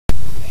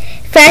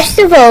First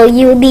of all,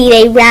 you'll need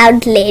a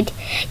round lid.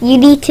 You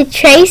need to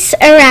trace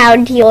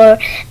around your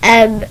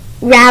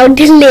round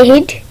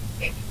lid.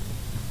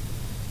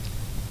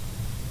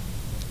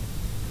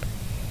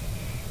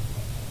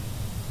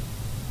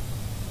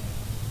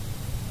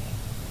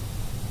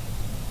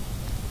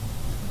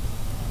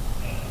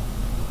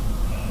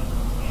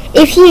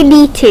 If you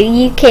need to,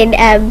 you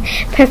can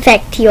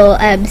perfect your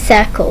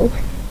circle.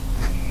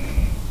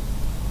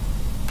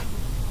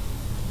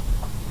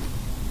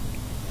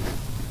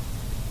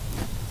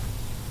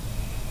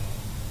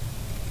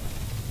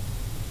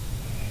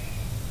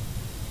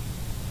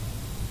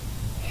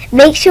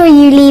 Make sure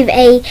you leave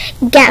a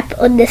gap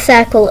on the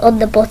circle on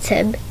the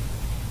bottom.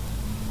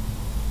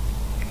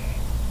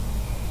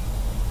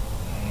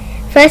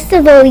 First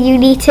of all, you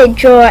need to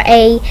draw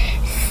a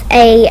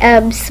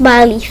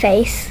smiley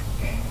face.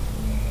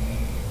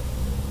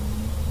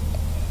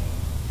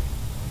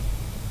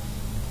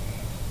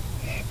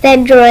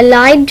 Then draw a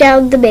line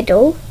down the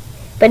middle,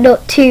 but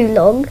not too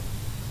long.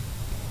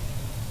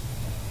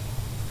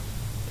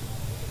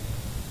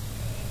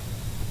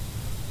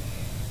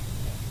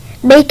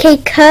 Make a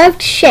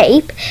curved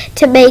shape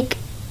to make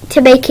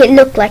it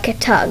look like a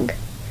tongue.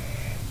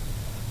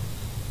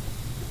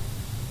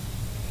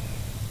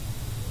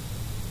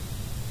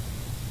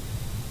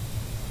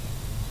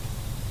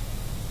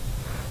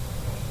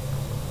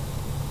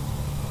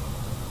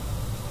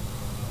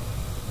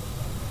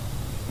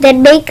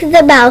 Then make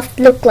the mouth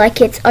look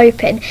like it's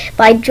open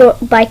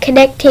by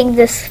connecting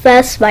this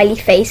first smiley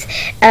face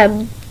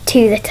to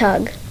the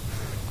tongue.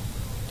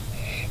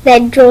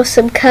 Then draw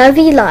some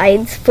curvy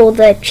lines for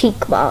the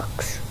cheek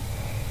marks.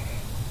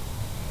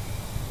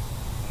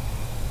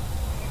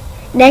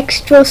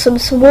 Next, draw some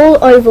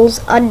small ovals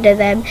under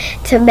them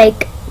to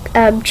make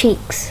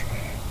cheeks.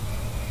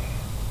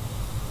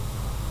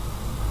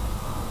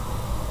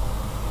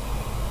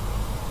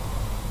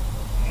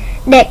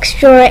 Next,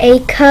 draw a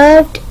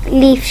curved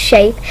leaf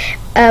shape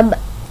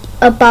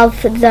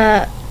above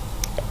the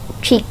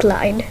cheek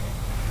line.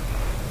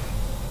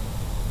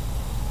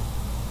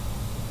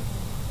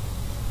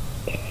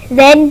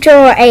 Then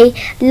draw a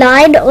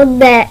line on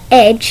the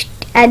edge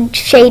and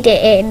shade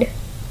it in.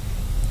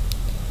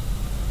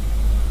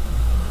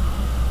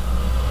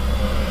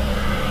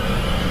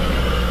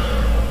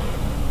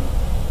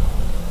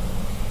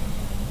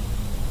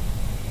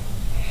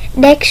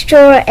 Next,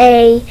 draw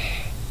a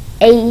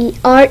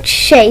arch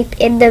shape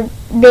in the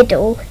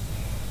middle.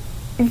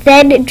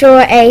 Then draw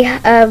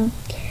a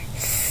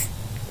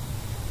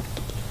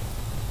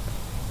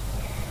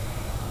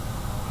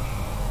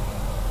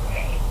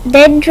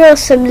then draw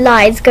some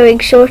lines going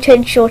shorter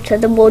and shorter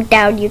the more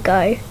down you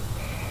go.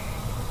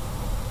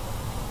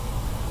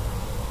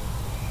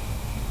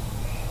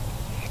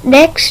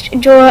 Next,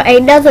 draw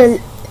another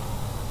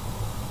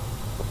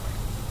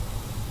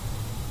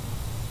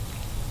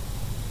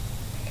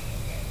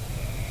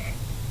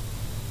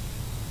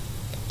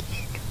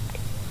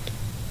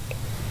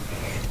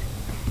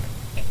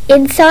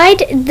inside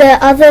the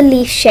other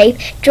leaf shape,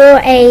 draw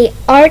a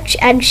arch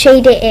and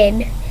shade it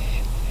in.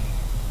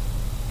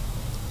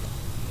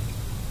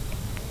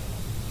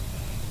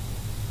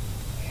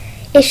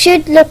 It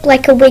should look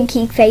like a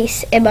winky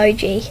face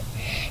emoji.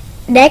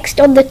 Next,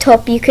 on the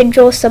top, you can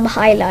draw some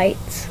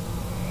highlights.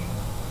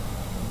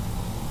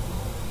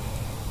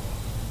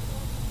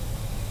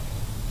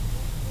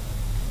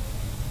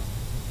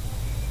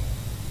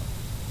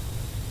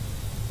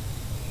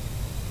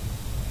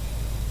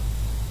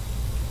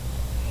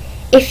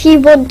 If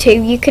you want to,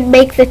 you can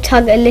make the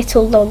tongue a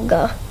little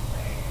longer.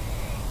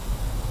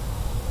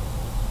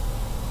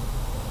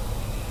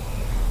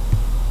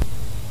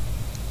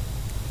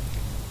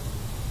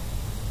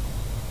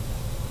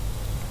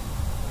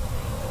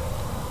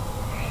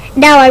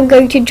 Now I'm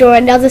going to draw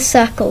another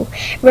circle.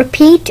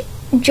 Repeat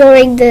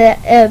tracing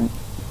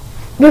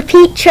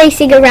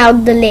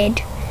around the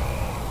lid.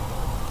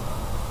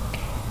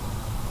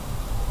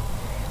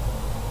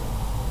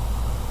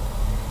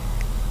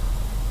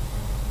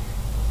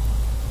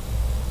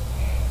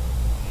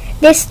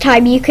 This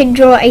time you can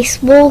draw a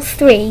small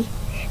 3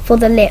 for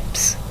the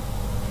lips.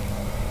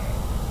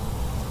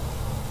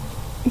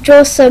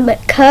 Draw some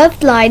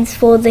curved lines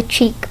for the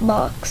cheek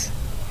marks.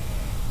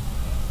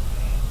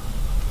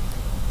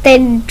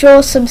 Then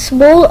draw some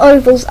small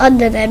ovals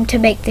under them to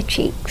make the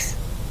cheeks.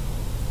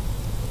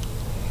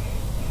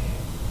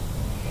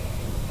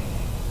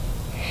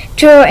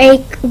 Draw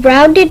a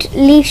rounded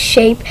leaf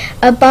shape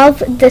above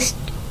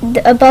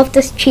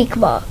the cheek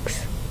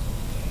marks.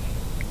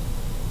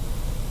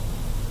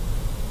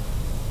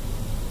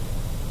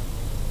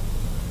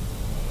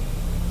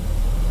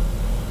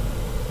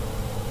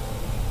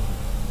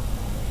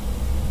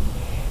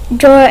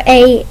 Draw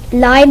a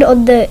line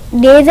on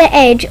near the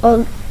edge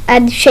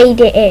and shade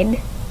it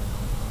in.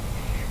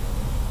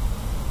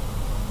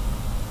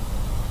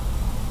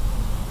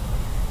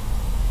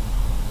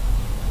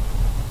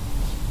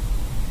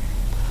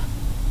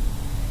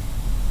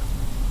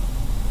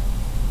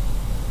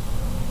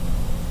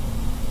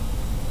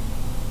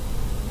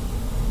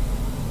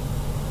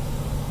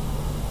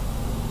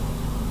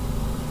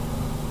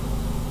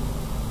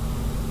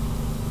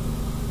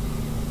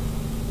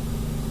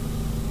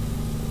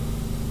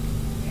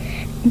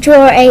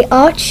 Draw a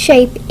arch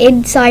shape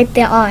inside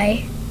the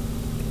eye.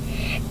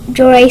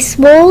 Draw a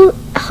small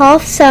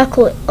half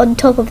circle on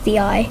top of the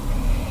eye.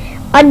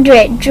 Under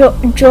it,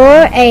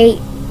 draw a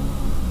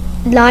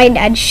line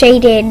and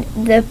shade in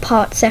the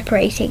part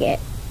separating it.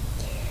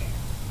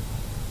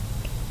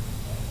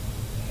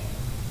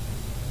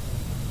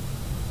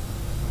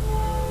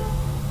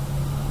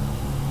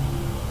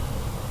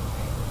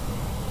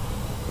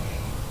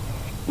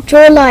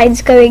 Draw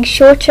lines going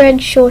shorter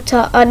and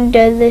shorter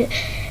under the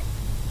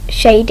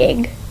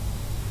shading.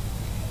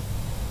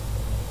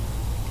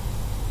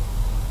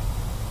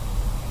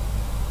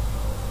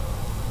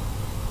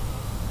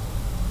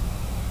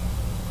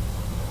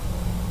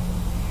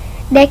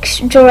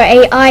 Next, draw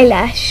a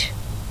eyelash,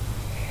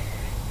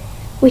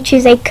 which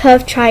is a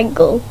curved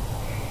triangle.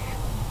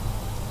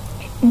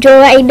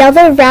 Draw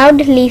another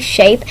round leaf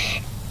shape,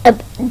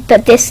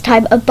 but this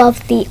time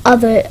above the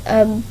other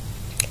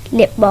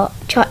lip mark,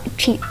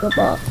 cheek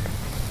mark.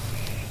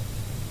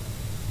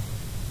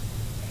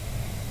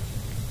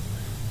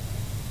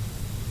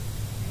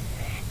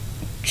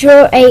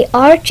 Draw a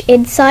arch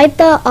inside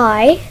the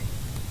eye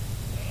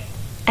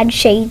and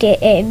shade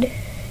it in.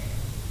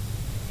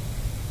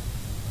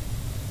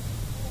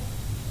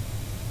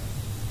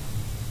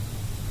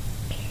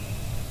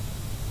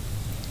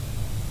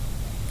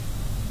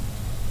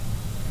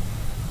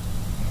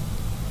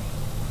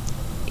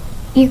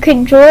 You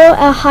can draw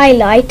a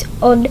highlight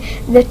on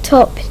the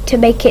top to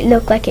make it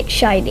look like it's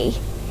shiny.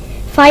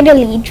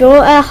 Finally,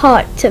 draw a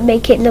heart to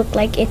make it look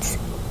like it's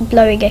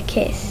blowing a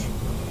kiss.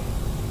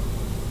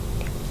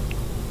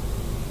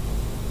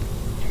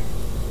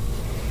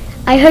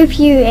 I hope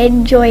you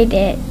enjoyed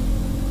it.